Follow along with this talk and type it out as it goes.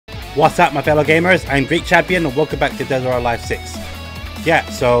What's up, my fellow gamers? I'm GreekChampion and welcome back to Dead or Alive 6. Yeah,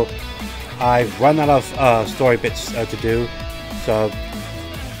 so I've run out of story bits to do, so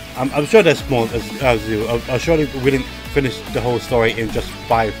I'm sure there's more to do. I'll surely we didn't finish the whole story in just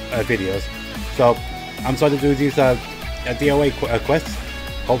 5 videos, so I'm starting to do these DOA quests.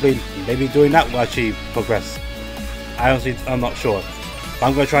 Hopefully, maybe doing that will actually progress. I'm not sure, but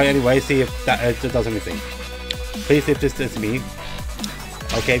I'm going to try it anyway, see if that does anything. Please leave this to me.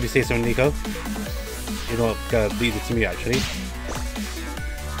 Okay, if you say so, Nico. You know what, leave it to me actually.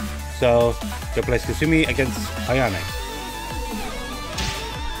 So, your place Kasumi against Ayane.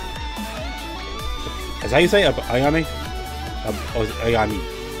 Is that how you say it? Ayane? Or is it Ayane?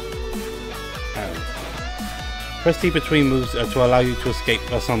 Press T between moves to allow you to escape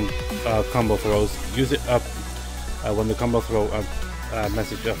some combo throws. Use it up when the combo throw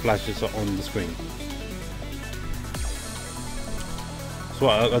message flashes on the screen. So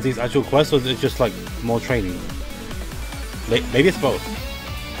what, are these actual quests or is it just like more training? Maybe it's both.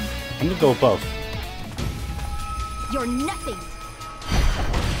 I'm gonna go with both. You're nothing.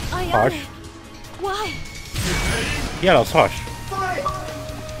 Harsh. Why? Yeah, that was harsh.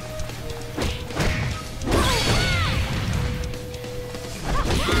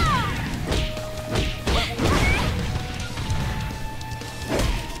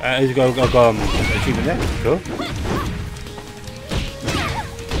 You go achievement there. Cool.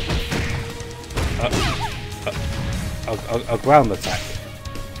 A ground attack.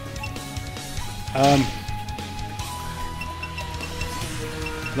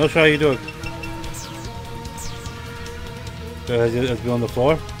 Not sure how you do it. Let's be on the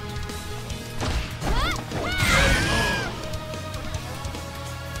floor.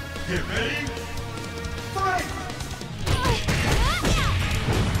 Get ready. Fight!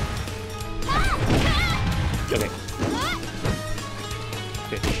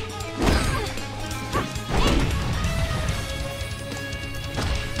 Okay.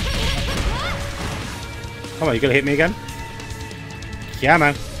 Come on, you gonna hit me again? Yeah,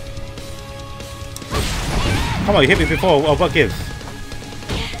 man. Come on, you hit me before. Oh, what gives?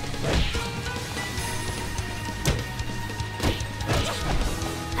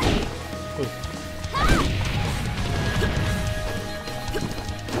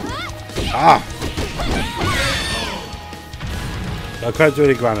 Ah! I couldn't do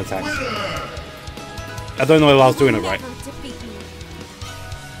any ground attacks. I don't know if I was doing it right.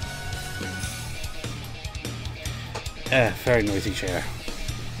 Very noisy chair.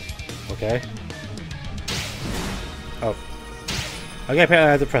 Okay. Oh. Okay, apparently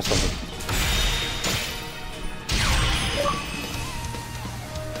I had to press something.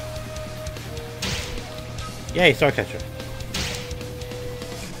 Yay, Star Catcher.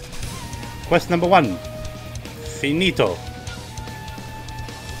 Quest number 1. Finito.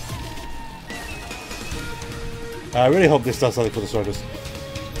 I really hope this does something for the sorters.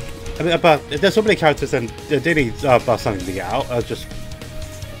 I mean, but there's so many characters and they need something to get out. Just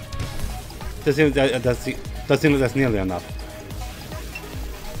doesn't seem like that's nearly enough.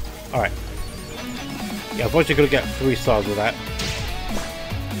 All right. Yeah, unfortunately, gonna get 3 stars with that.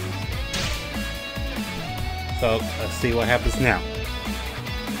 So let's see what happens now.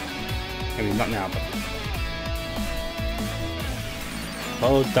 I mean, not now, but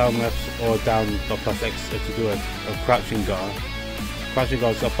hold down left or down plus X to do a crouching guard. Crouching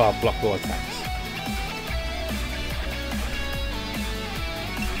guards up our block all attacks.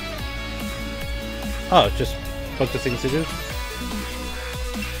 Oh, just a bunch of things to do.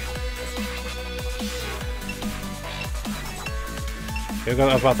 We're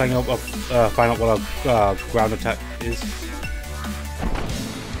going to find out what our ground attack is.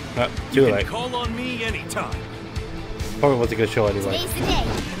 Too late. Call on me anytime. Probably wasn't going to show anyway. Today's the day.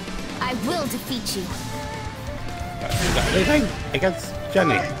 I will defeat you. Is that anything against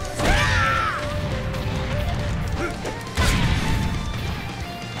Jenny?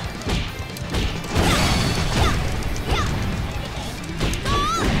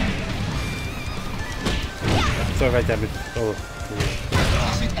 So right damage. Oh,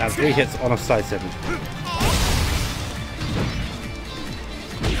 and 3 hits on a side damage.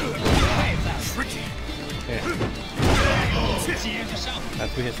 Yeah.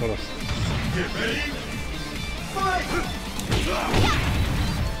 And 3 hits on us. Get ready.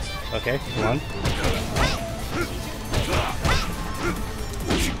 Okay, 1.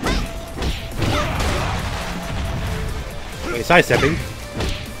 Wait, sidestepping.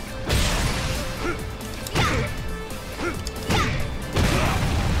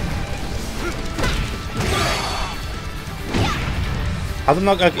 How did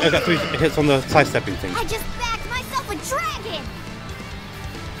I got 3 hits on the sidestepping thing? I just backed myself a dragon.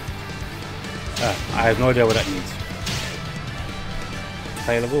 I have no idea what that means.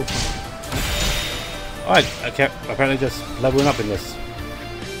 High level. Alright, okay, apparently just leveling up in this.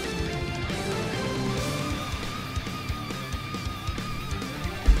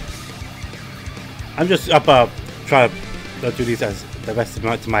 I'm just up trying to do these as the best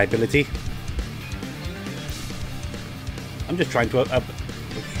of my ability. I'm just trying to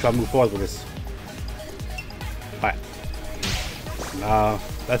try to move forward with this. Alright. Now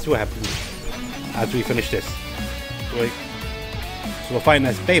let's see what happens as we finish this. Right. So we're fighting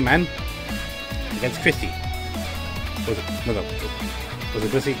as Bayman against Christy. Was it? No. Was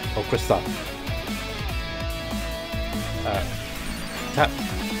it Christy or Krista? Tap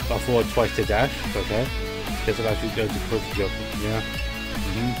forward twice to dash. Okay. Just allows you to go to close the jump. Yeah.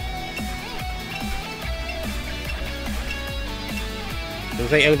 Doesn't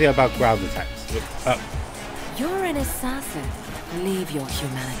say anything about ground attacks. You're an assassin. Leave your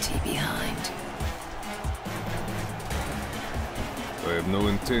humanity behind. I have no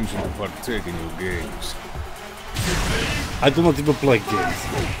intention to partake in your games. I do not even play games.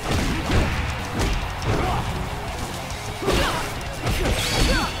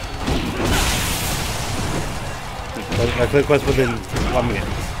 I click quest within 1 minute.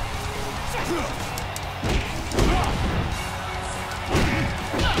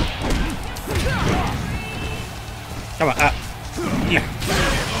 Come on, yeah.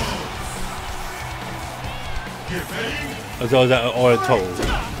 So is that or a total?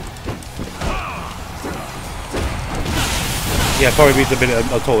 Yeah, probably means a bit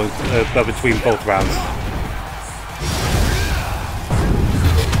of a total between both rounds.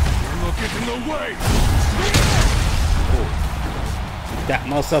 Look it in the way. That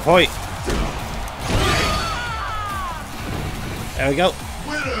myself, hoy. There we go.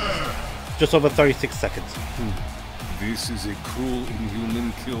 Just over 36 seconds. This is a cruel,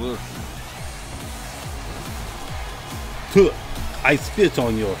 inhuman killer. I spit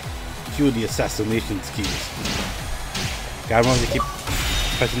on your puny assassination schemes. Gotta remember to keep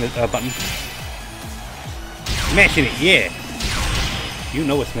pressing the button. Smashing it, yeah. You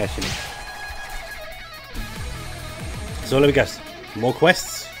know what's smashing it. So let me guess. More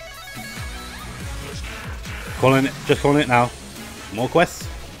quests? Just calling it now. More quests?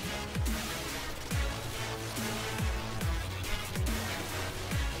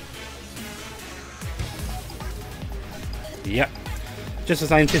 Yep. Just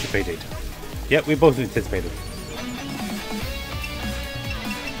as I anticipated. Yep, we both anticipated.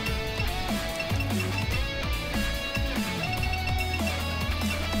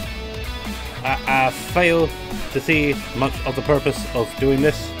 I fail to see much of the purpose of doing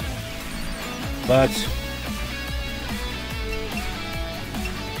this, but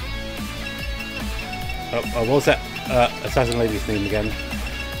what was that assassin lady's name again?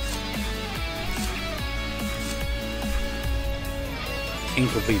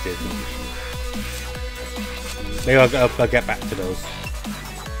 Incompleted. Maybe I'll get back to those.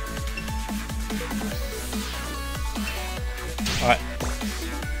 Alright.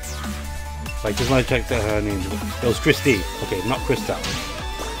 Like, just want to check her name. It was Christy. Okay, not Krista.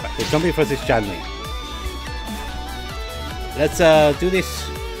 Right, the zombie versus Stanley. Let's do this.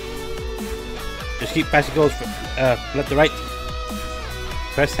 Just keep passing goals from left to right.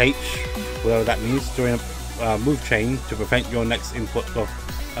 Press H, whatever that means, during a move chain to prevent your next input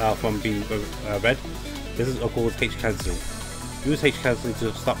from being read. This is called H cancelling. Use H cancelling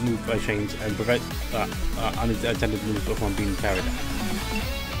to stop move chains and prevent unintended moves from being carried out.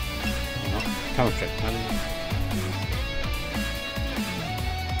 Counter strike.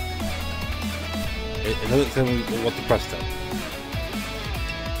 It doesn't tell me what to press though.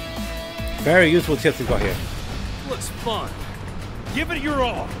 Very useful tips we got here. Looks fun. Give it your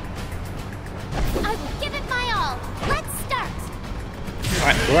all. I will give it my all. Let's start.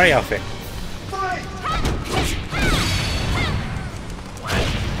 Alright, great outfit.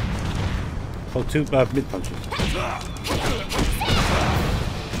 Oh, two mid punches.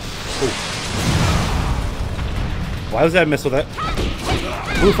 Ooh. Why was there a missile there?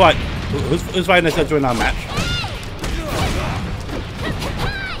 Who's fighting us during our match?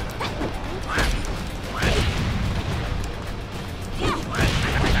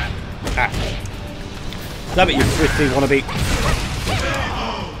 Ah. Stab it, you twisty wannabe.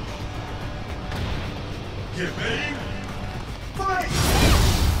 Get ready. Fight!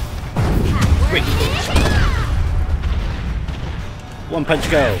 Quick. One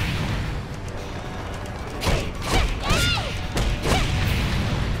punch go.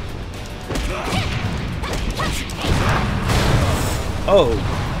 Oh,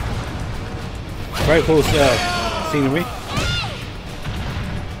 very cool scenery.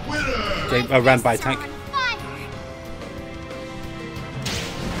 getting ran by a tank.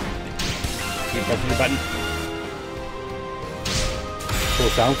 Keep pressing the button. Cool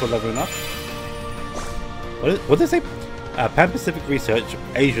sound for leveling up. What did they say? Pan Pacific Research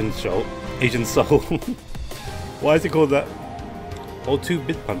Asian Soul. Why is it called that? Or 2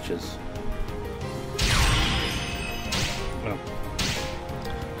 mid punches. Well,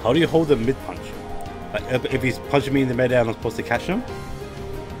 how do you hold a mid punch? Like, if he's punching me in the midair, I'm supposed to catch him.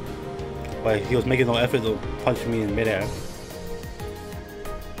 But he was making no effort to punch me in midair.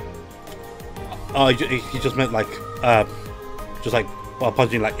 Oh, he just meant like,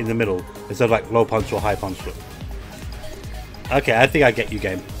 punching like in the middle instead of like low punch or high punch. Okay, I think I get you,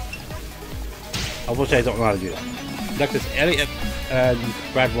 game. Unfortunately, I don't know how to do that. Next is Elliot and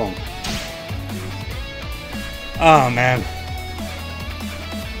Brad Wong. Oh man,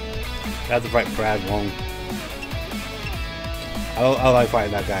 that's right, Brad Wong. I like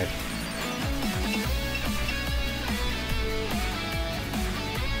fighting that guy.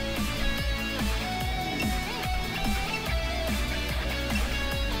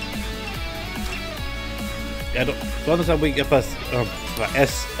 Yeah, don't understand we get first.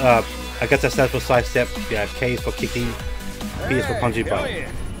 S. I guess that stands for side step. Yeah, K is for kicking. P is for punching power.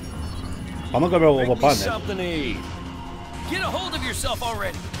 I'm not gonna roll over button. Something to eat. Get a hold of yourself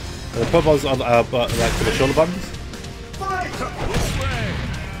already. The purples are like for the shoulder buttons.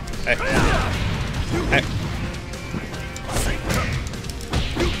 Hey. Hey.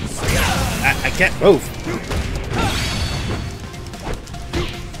 I can't move.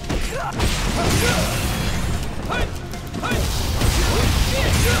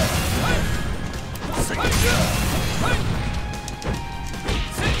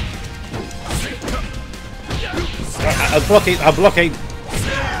 I'm blocking.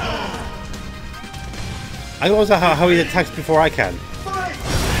 I don't know how he attacks before I can. Ooh.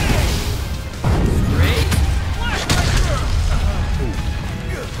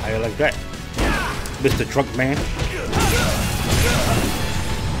 How you like that, Mr. Drunk Man?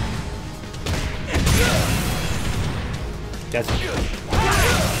 Yes.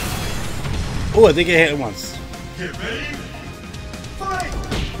 Oh, I did get hit once. Get ready. Fight.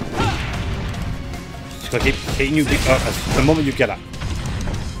 Just gonna keep hitting you the moment you get up.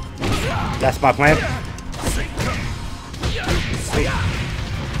 That's my plan.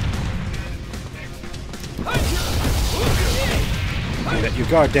 Let your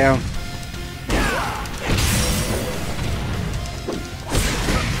guard down.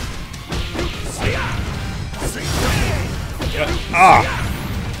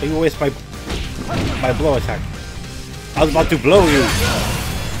 You waste my blow attack. I was about to blow you.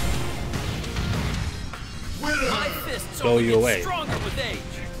 Blow you away.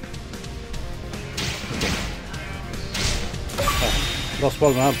 Not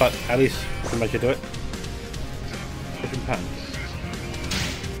spoiling around, but at least we make you do it.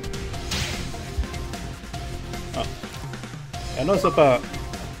 I noticed about.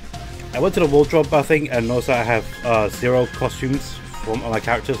 I went to the wardrobe thing and noticed that I have 0 costumes from all my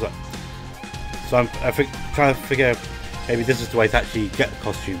characters. So I'm trying to figure maybe this is the way to actually get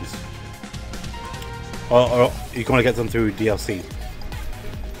costumes. Or you're going to get them through DLC.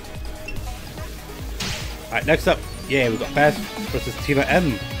 Alright, next up, yeah, we've got Bash versus Tina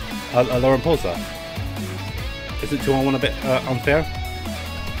M. Lauren Posa. Isn't 2-on-1 a bit unfair?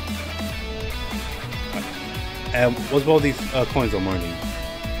 Right. What's all these coins I'm earning?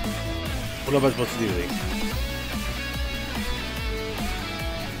 What am I supposed to do with these?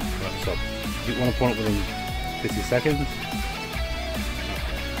 Right, so, beat one opponent within 50 seconds.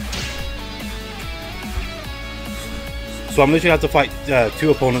 So I'm literally have to fight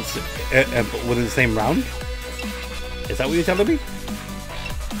 2 opponents within the same round? Is that what you're telling me?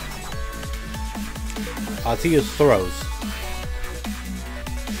 Artia's throws.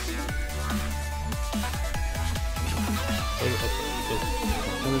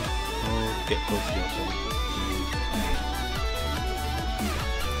 Get close to yourself.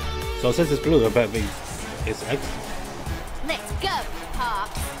 So since it's blue, I bet it's X. Let's go, Pop.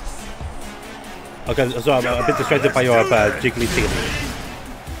 Okay, so I'm a bit distracted by your jiggly teeth.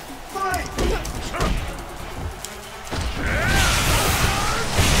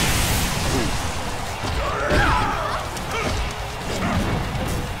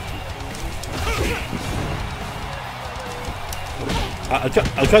 I'll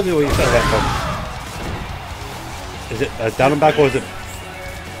try to do what you said that from. Is it down and back or is it?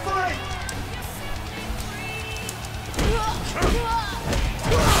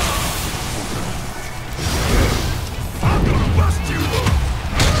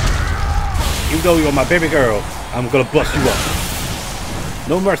 Even though you're my baby girl, I'm gonna bust you up.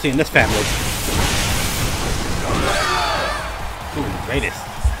 No mercy in this family. Ooh, greatest.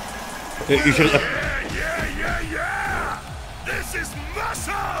 You should. Yeah. This is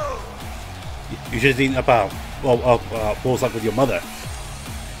muscle. You should have seen about what was like with your mother.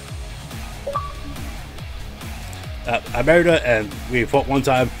 I married her, and we fought one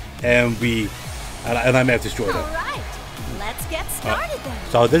time, and I may have destroyed her. All right, let's get started then.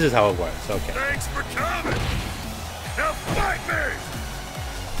 So this is how it works. Okay. Thanks for coming. Now fight me.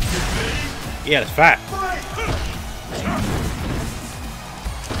 Yeah, it's fat.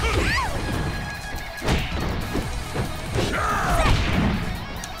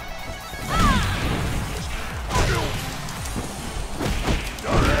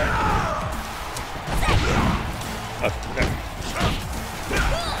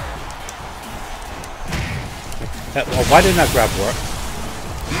 Well, why didn't that grab work?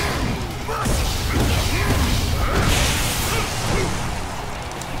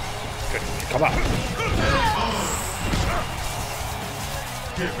 Come on.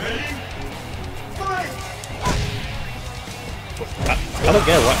 Get ready. Fight. I don't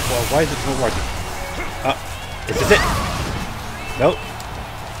get it. Why is it not working? Is this it? Nope.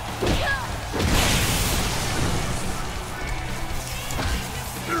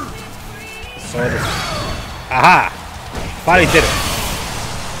 So aha! Finally did it.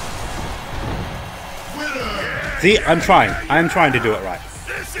 See, I'm trying. I'm trying to do it right.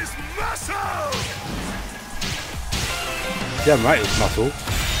 This is muscle. Damn right, it's muscle.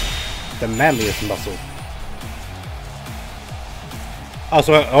 The manliest muscle. Oh,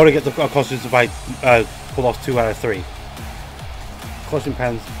 so I only get the costumes if I pull off 2 out of 3. Costume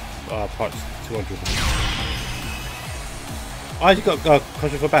pans parts 200. I just got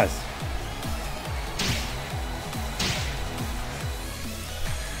costume for Baz.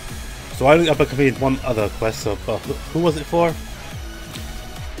 So I only completed one other quest. So who was it for?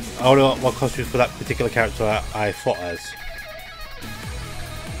 I only got one costume for that particular character I fought as.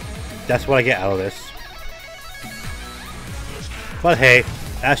 That's what I get out of this. But hey,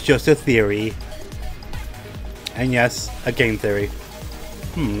 that's just a theory. And yes, a game theory.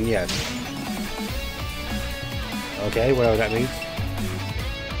 Yes. Okay, whatever that means.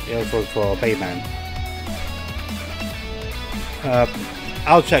 Yeah, for Bayman.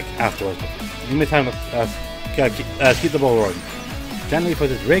 I'll check afterwards. Give me time to keep the ball rolling. Generally for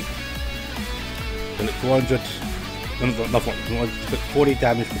this rig, then it's 40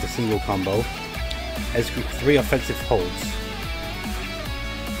 damage with a single combo. Execute 3 offensive holds.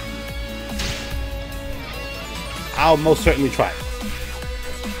 I'll most certainly try.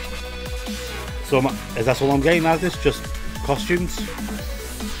 So is that all I'm getting out of this? Just costumes?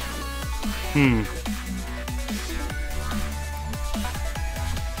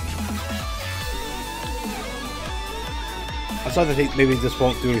 I started to think maybe this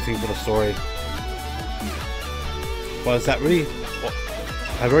won't do anything for the story. But is that really...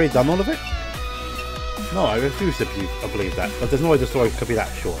 I've already done all of it? No, I refuse to believe that. But there's no way the story could be that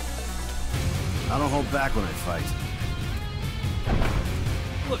short. I don't hold back when I fight.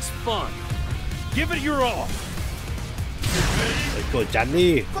 Looks fun. Give it your all. Let's go,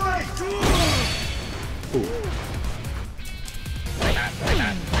 Johnny! Ooh.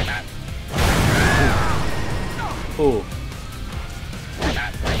 Ooh.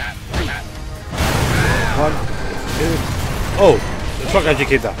 1, 2. Oh! The truck actually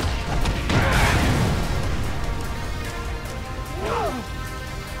came down.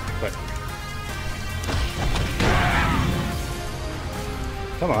 Right.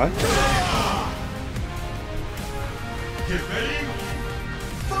 Come on. Get ready.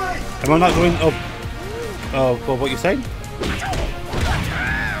 Am I not going up for what you're saying?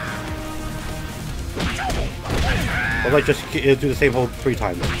 Or I just do the same hold 3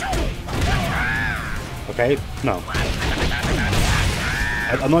 times? Okay, no.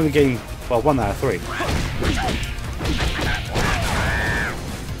 I'm not even getting, well, 1 out of 3.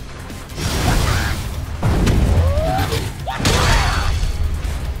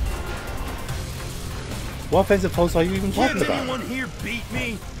 What offensive holds are you even talking about? Anyone here beat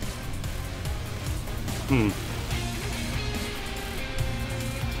me?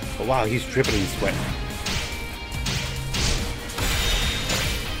 Oh, wow, he's dripping in sweat.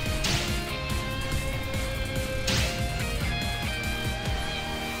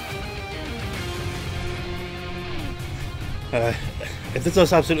 If this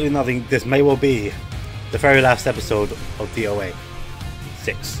does absolutely nothing, this may well be the very last episode of DOA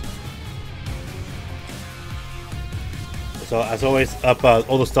 6. So as always,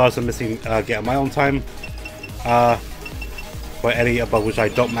 all the stars are missing get on my own time. For any above which I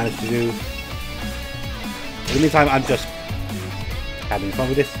don't manage to do. In the meantime, I'm just Having fun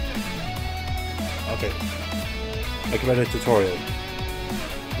with this? Okay. Recommended tutorial.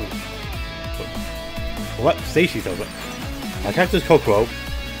 What stage is over? My character is Kokoro.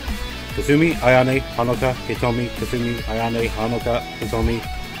 Kazumi, Ayane, Hanoka, Hitomi, Kazumi, Ayane, Hanoka, Hitomi.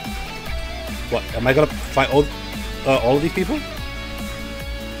 What? Am I gonna fight all of these people?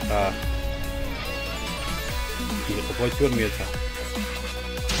 You get the boy 2 enemy attack.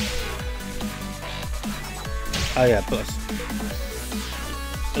 Oh yeah, plus.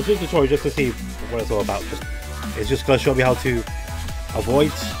 Let's do the tutorial just to see what it's all about. It's just gonna show me how to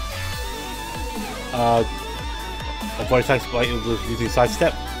avoid attacks by using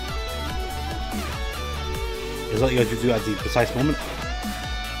sidestep. It's what you have to do at the precise moment.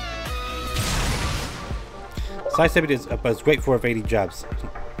 Sidestepping is but great for evading jabs.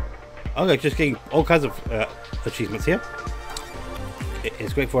 Okay, just getting all kinds of achievements here.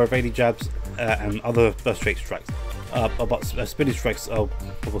 It's great for evading jabs and other straight strikes. But spinning strikes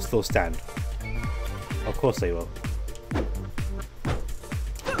will still stand. Of course they will.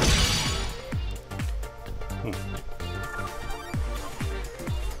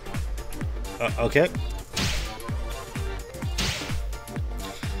 Okay.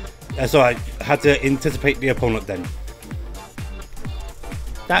 So I had to anticipate the opponent then.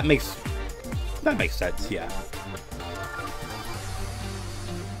 That makes sense, yeah.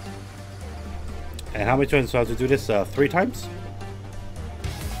 And how many turns do I have to do this? 3 times?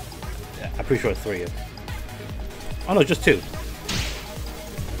 Yeah, I'm pretty sure it's 3. Oh no, just 2.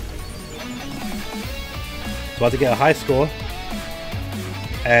 So I have to get a high score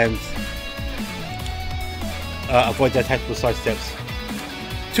and avoid their tactical side steps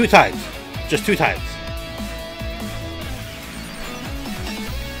 2 times. Just 2 times.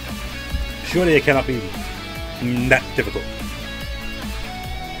 Surely it cannot be that difficult.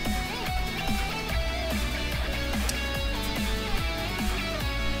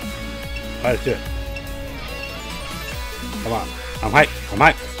 Alright, let's do it. Come on. I'm hyped. I'm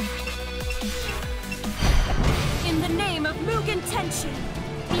hyped. In the name of Mugen Tenshin,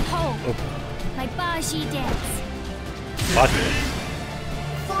 behold my Baji dance. Baji.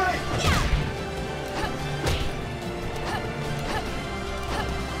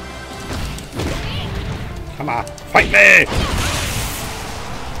 Come on, fight me!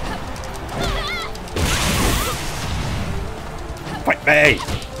 Fight me!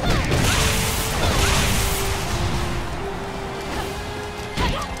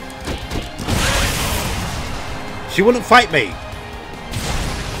 She wouldn't fight me!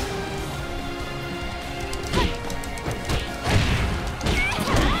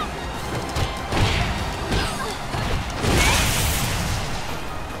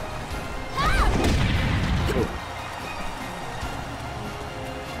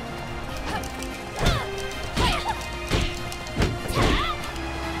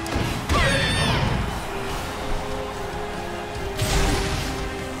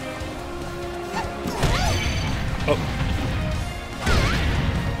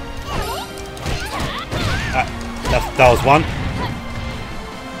 That was one.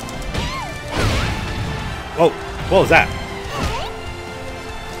 Whoa, what was that?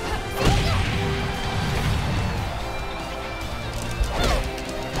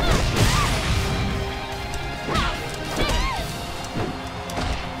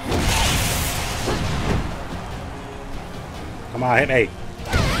 Come on, hit me.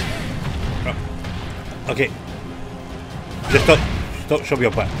 Oh. Okay. Just don't show me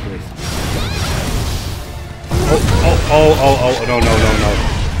your butt, please. Oh, no.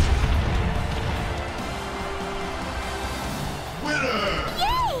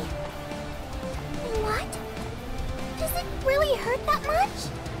 Yay! What? Does it really hurt that much?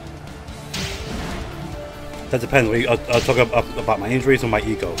 That depends. I'll talk about my injuries or my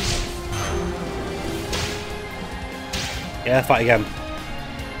ego. Yeah, fight again.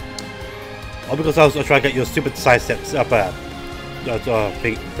 All because I was trying to get your stupid side steps up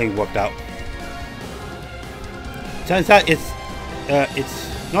thing worked out. Turns out it's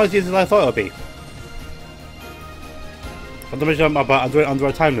not as easy as I thought it would be. Not to mention I'm doing it under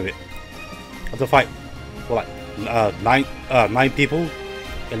a time limit. I have to fight for like 9 people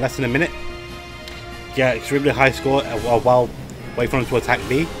in less than a minute. Get extremely high score while wait for them to attack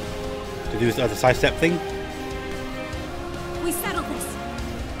me to do the sidestep thing. We settled this.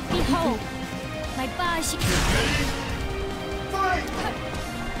 Behold, my Baji. Fight!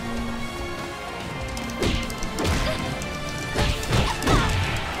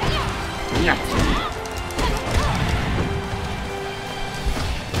 Yeah.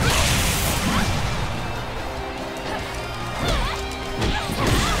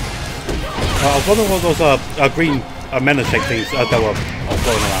 I was wondering what those green menace shake things that were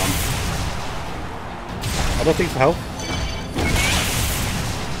floating around. Are those things for health?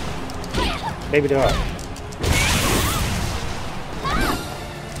 Maybe they are.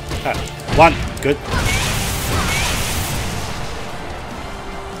 One. Good.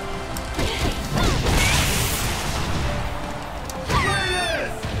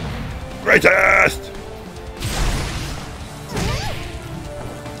 Greatest!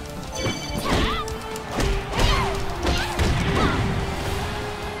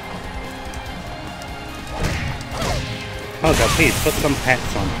 Oh god, please, put some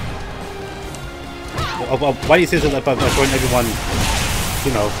pants on. Why do you say that about showing everyone,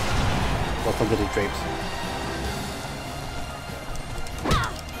 you know, what's under the drapes?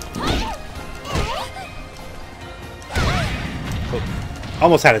 Oh,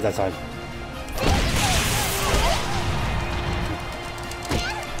 almost had it that time.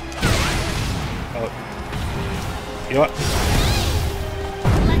 Oh. You know what?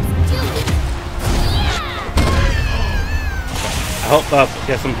 I hope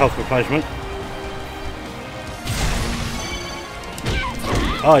get some health replenishment.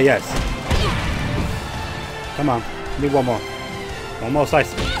 Oh yes. Come on, need one more. One more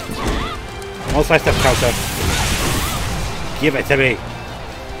slice. One more slice of counter. Give it to me.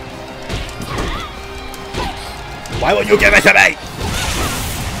 Why won't you give it to me?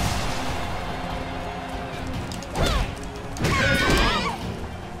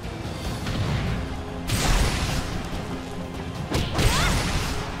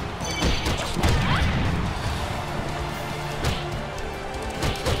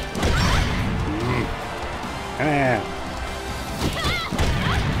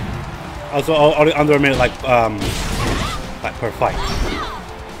 Also, only under a minute, like per fight.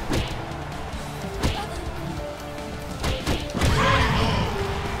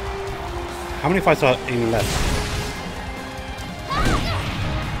 How many fights are even left?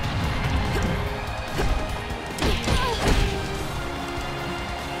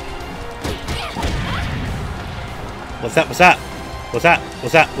 What's that? What's that? What's that?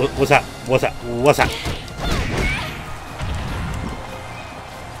 What's that? What's that? What's that? What's that?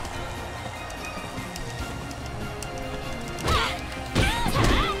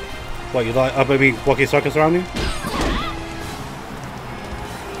 What, you like a baby walkie circus around you?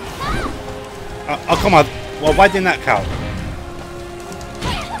 Oh, come on. Well, why didn't that count?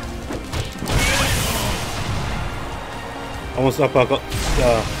 Almost up, I got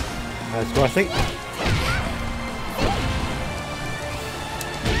score, I think.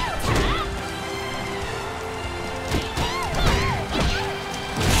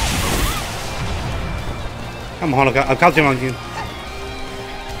 Come on, I'm counting on you.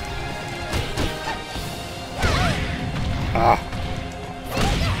 Ah.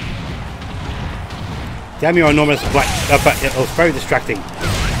 Damn your enormous black. It was very distracting.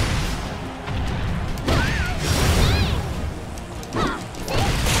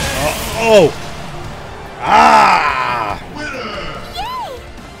 Oh! Ah! Yay!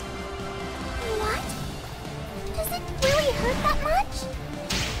 What? Does it really hurt that much?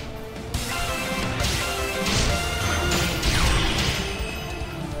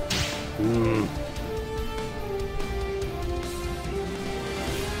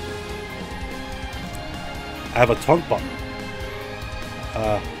 I have a taunt button.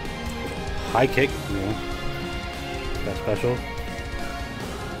 High kick, yeah. That's special.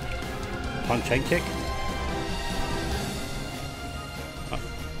 Punch and kick.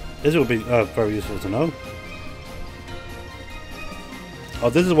 This will be very useful to know. Oh,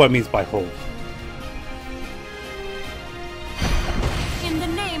 this is what it means by hold. In the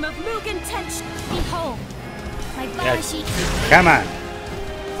name of Mugen Tenchi, behold, my Bashi. Yes. Come on.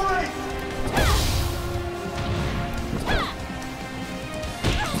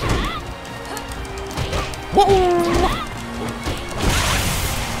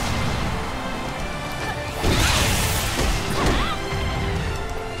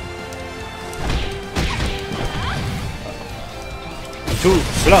 Too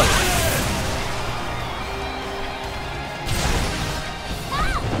slow.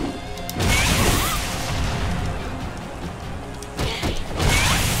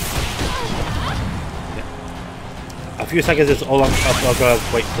 A few seconds is all I'm gonna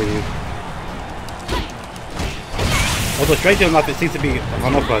wait for you. Although strangely enough, it seems to be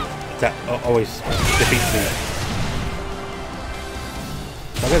an upper that always defeats me.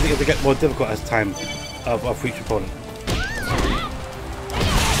 So I guess it gets more difficult as time of each opponent.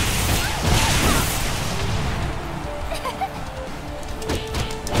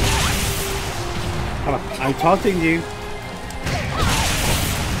 Come on, I'm taunting you.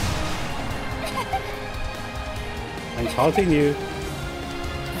 taunting you.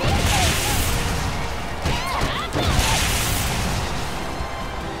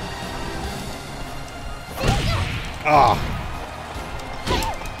 Ah.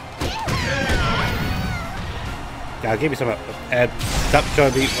 Yeah, give me some. Stop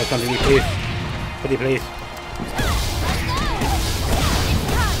showing me or something, please. Pretty please.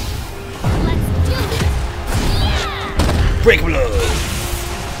 Break blow.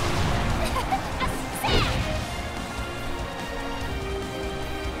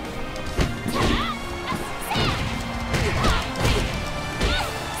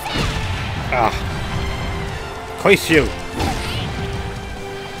 Ah. Hoist you.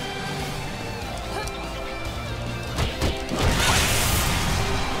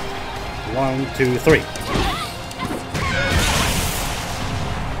 1, 2, 3.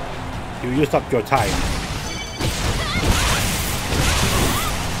 You used up your time.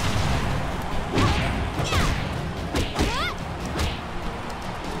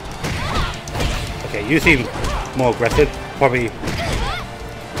 Okay, you seem more aggressive. Probably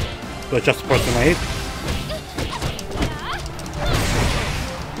was just approximate.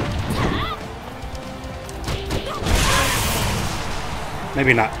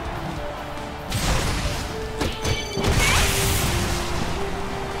 Maybe not.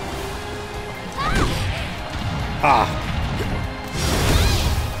 Ah.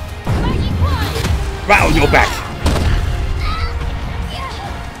 Round your back.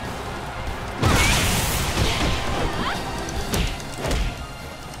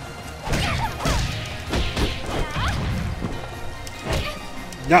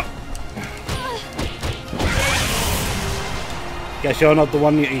 No. Guess you're not the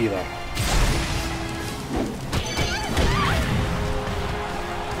one either.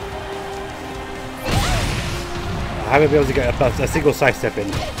 I haven't been able to get a single side step in.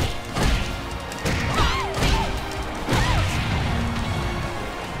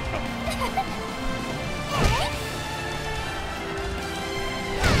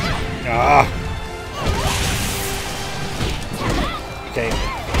 Ah. Okay,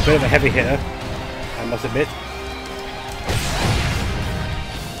 a bit of a heavy hitter, I must admit.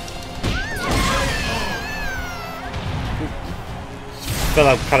 Felt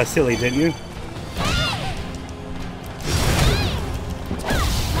out kind of silly, didn't you?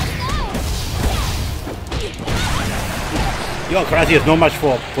 Your karate is not much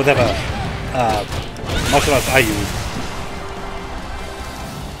for whatever martial arts I use.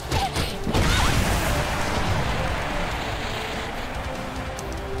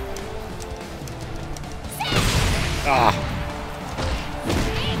 Ah.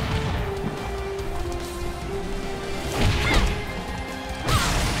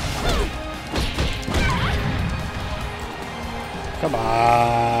 Come on.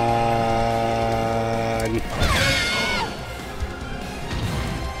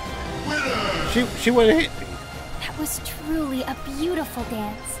 She would have hit me. That was truly a beautiful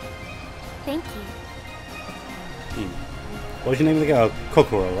dance. Thank you. What was your name of the girl?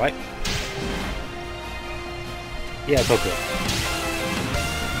 Kokoro, right? Yeah, Kokoro.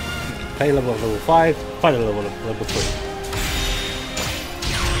 Play level 5, fight level 3.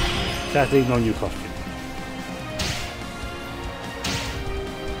 Sadly, no new costume.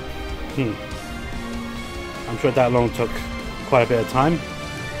 I'm sure that long took quite a bit of time.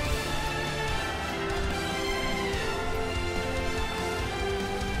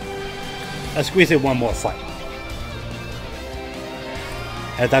 Let's squeeze in one more fight.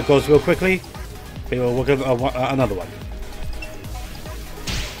 If that goes real quickly, we will work on another one.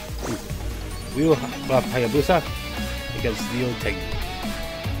 We will have Hayabusa against Leo Teng.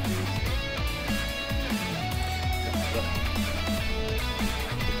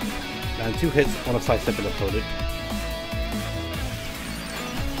 And 2 hits on a side-stepping opponent.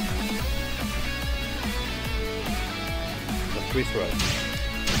 The 3 throws.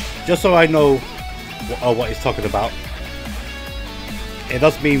 Just so I know what he's talking about. It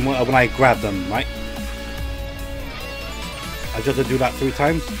does mean when I grab them, right? I just have to do that 3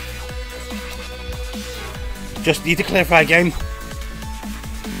 times. Just need to clarify again.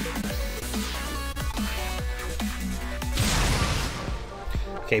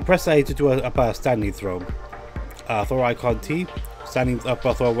 Okay, press A to do a standing throw. Throw icon T. Standing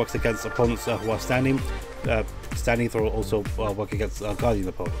throw works against opponents who are standing. Standing throw also work against guardian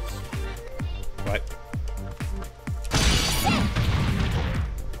opponents. Right.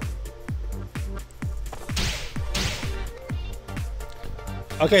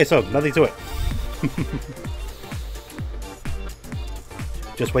 Okay, so nothing to it.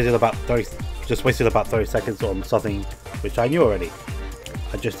 Just wasted about 30 seconds on something which I knew already.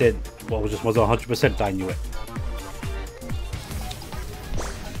 I just did what was 100% I knew it.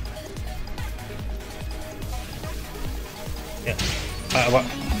 Yeah. Well,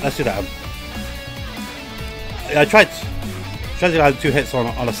 let's do that. I tried to land 2 hits on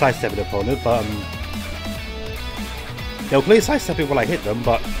a sidestepping opponent, but they'll play sidestepping while I hit them,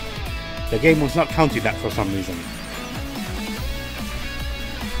 but the game was not counting that for some reason.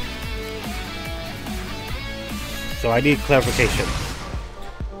 So I need clarification.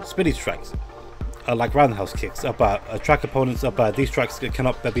 Spinning strikes, like roundhouse kicks, track opponents up. These strikes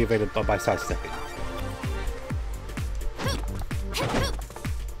cannot be evaded by sidestepping.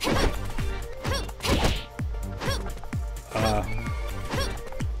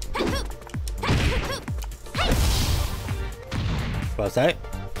 What's that?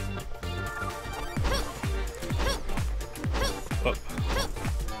 Oh.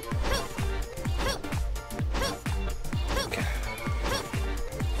 Okay.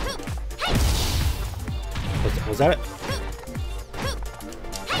 Was that it?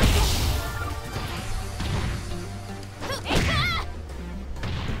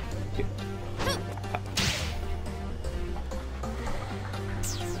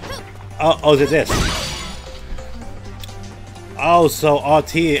 Oh, is it this? Oh, so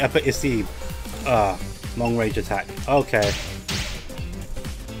RT is the long range attack. Okay.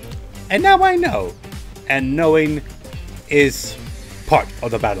 And now I know. And knowing is part of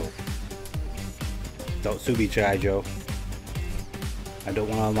the battle. Don't sue me, G.I. Joe. I don't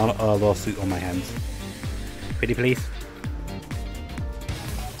want a lawsuit on my hands. Pretty please.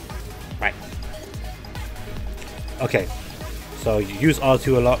 Right. Okay. So you use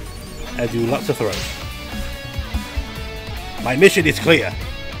R2 a lot and do lots of throws. My mission is clear.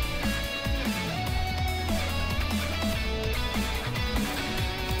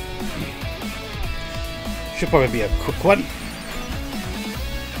 Should probably be a quick one.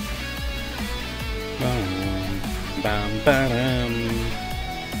 Bam, bam.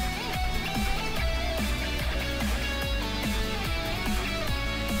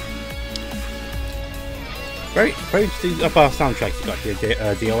 Very interesting soundtrack you got here,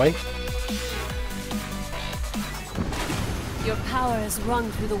 DOA. Your power has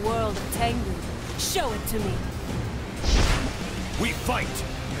rung through the world of Tengu. Show it to me. We fight.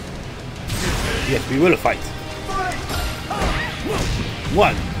 Yes, we will fight.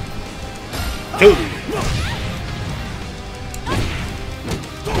 1, 2.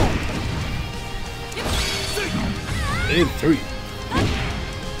 And 3.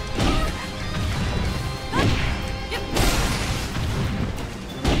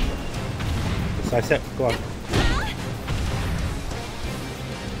 Sidestep, go on.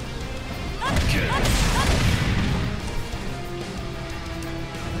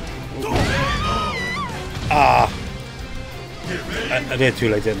 Ah! I did too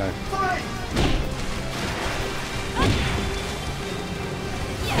late, didn't I?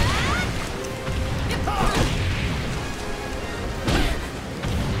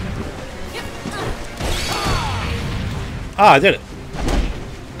 Ah, I did it.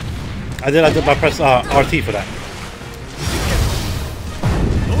 I did my press RT for that.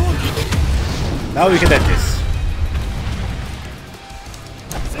 Now we can end this.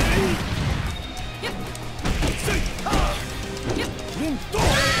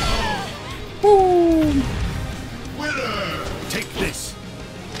 Boom! Winner! Take this.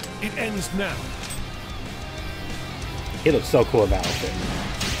 It ends now. He looks so cool in that outfit.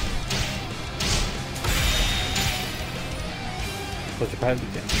 What's your pattern?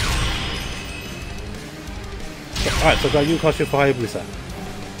 Yeah. Alright, so got a new costume for Hayabusa.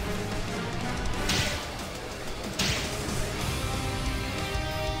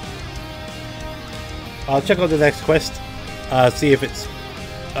 I'll check out the next quest, see if it's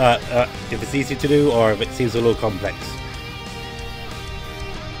easy to do or if it seems a little complex.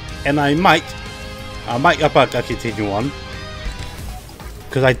 And I might continue on,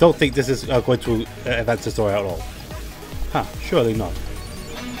 because I don't think this is going to advance the story at all. Huh, surely not.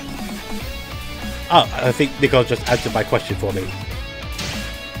 Oh, I think Nico just answered my question for me.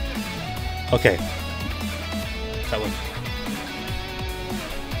 Okay. That one.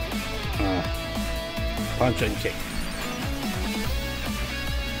 Punch and kick.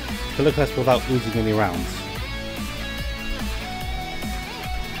 Killer class without losing any rounds.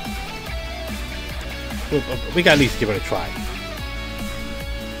 We can at least give it a try.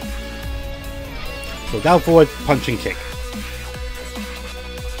 So down, forward, punch and kick.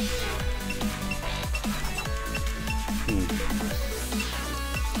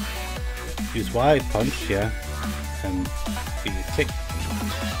 Use Y, punch, yeah, and kick.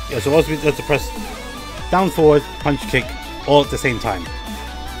 Yeah, so also we have to press down, forward, punch, kick, all at the same time.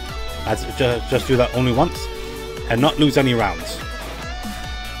 Just do that only once, and not lose any rounds.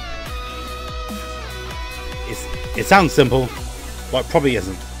 It sounds simple, Well, it probably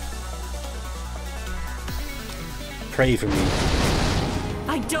isn't. Pray for me.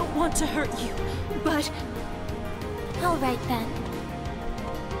 I don't want to hurt you, but... All right then.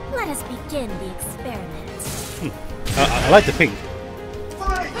 Let us begin the experiment. I like the pink.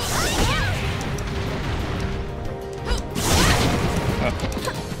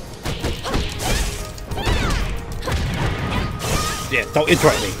 Yeah, don't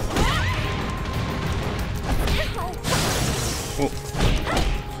interrupt me. Oh.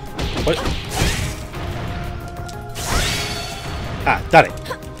 What? Ah, done it.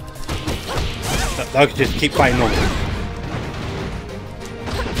 I could just keep fighting normally.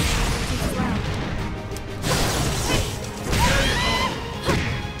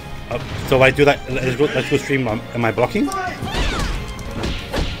 So I do that. Let's go stream. Am I blocking?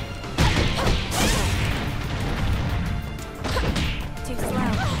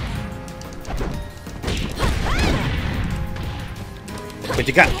 What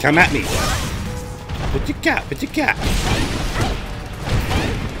you got? Come at me. What you got? What you got?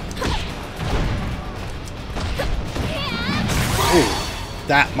 Ooh,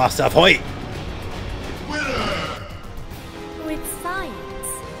 that must have hurt. With science,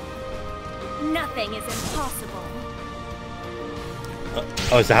 nothing is impossible.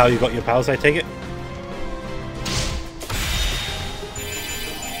 Oh, is that how you got your powers, I take it?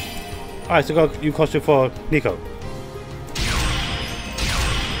 Alright, so got new costume for Nico.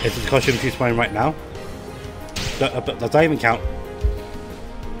 Is the costume she's wearing right now? Does that even count?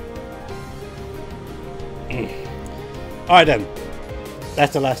 Alright then.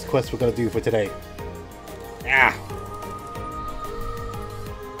 That's the last quest we're going to do for today. Ah.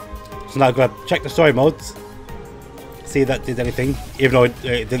 So now I'm going to check the story modes. See if that did anything, even though it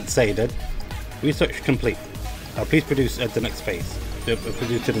didn't say it did. Research complete. Please produce at the next phase.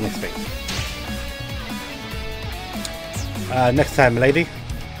 Produce to the next phase. Next time, lady.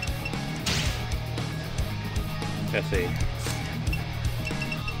 Let's see.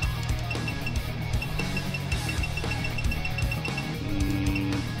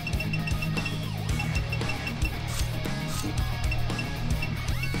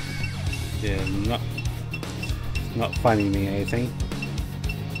 Yeah, not finding me anything.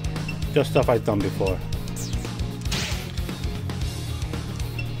 Just stuff I've done before.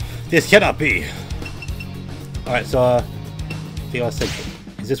 This cannot be. All right, so the central.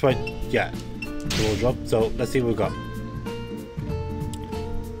 Is this right? Yeah. The wardrobe. So let's see what we got.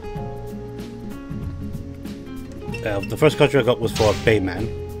 The first country I got was for Bayman.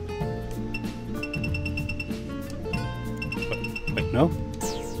 Wait, no.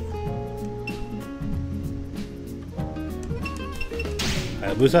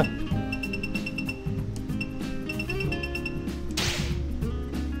 Hayabusa.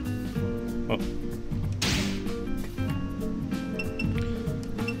 Oh.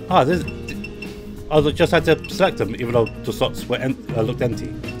 Ah, this. I just had to select them, even though the slots were looked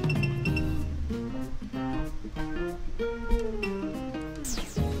empty.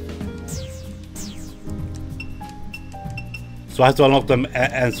 So I have to unlock them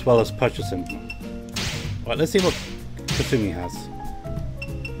as well as purchase them. Alright, let's see what Kasumi has.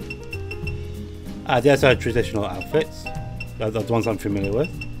 Ah, there's our traditional outfits. Those are the ones I'm familiar with.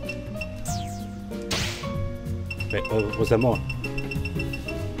 Wait, was there more?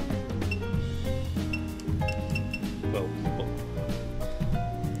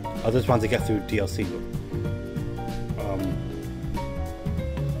 I just want to get through DLC.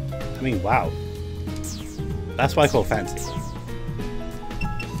 I mean, wow. That's what I call fancy.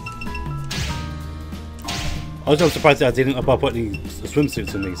 I was just surprised that I didn't put any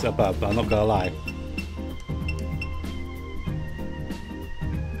swimsuits in these above, but I'm not gonna lie.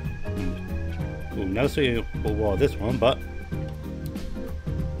 Ooh, never see who wore this one, but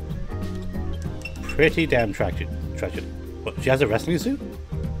pretty damn tragic. What, she has a wrestling suit?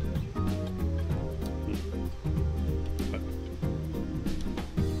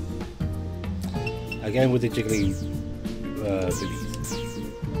 Again with the jiggly boobies.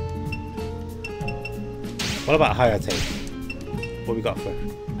 What about Hayate? What we got for?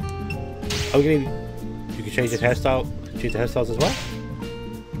 Are we gonna? You can change the hairstyle. Change the hairstyles as well.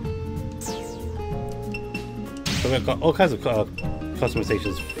 So we've got all kinds of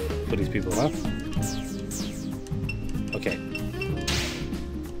customizations for these people, huh? Okay.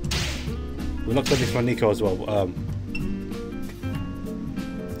 We looked at this for Nico as well.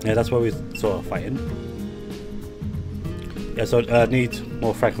 Yeah, that's where we sort of fighting. Yeah, so need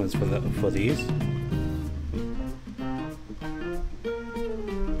more fragments for these.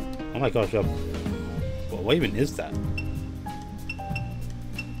 Oh my gosh, what even is that?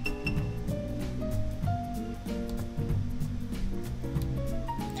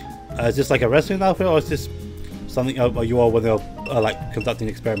 Is this like a wrestling outfit, or is this something you all when they're like conducting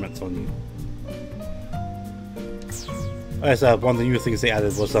experiments on you? As one of the new things they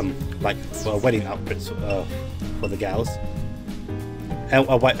added was like wedding outfits for the gals, and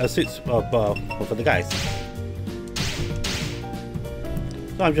white suits for the guys.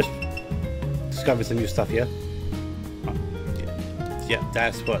 So I'm just discovering some new stuff here. Yeah,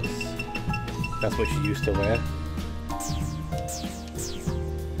 that's what she used to wear.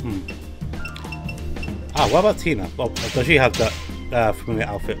 Ah, what about Tina? Well, does she have that familiar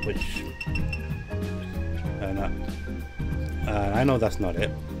outfit? Which no. I know that's not it.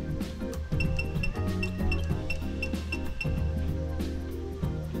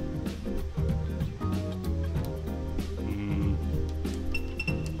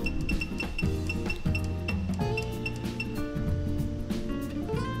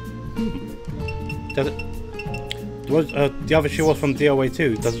 Does it? The other shoe was from DOA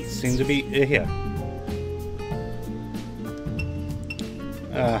 2. Doesn't seem to be here.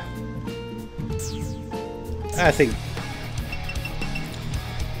 I think.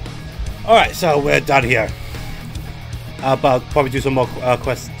 Alright, so we're done here. But I'll probably do some more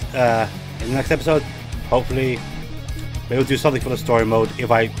quests in the next episode. Hopefully, maybe we'll do something for the story mode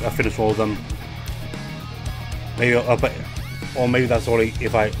if I finish all of them. Maybe, or maybe that's only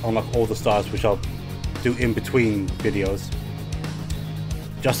if I unlock all the stars, which I'll do in between videos,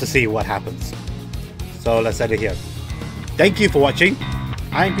 just to see what happens. So let's end it here. Thank you for watching.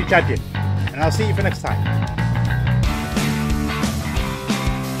 I'm GreekChampion, and I'll see you for next time.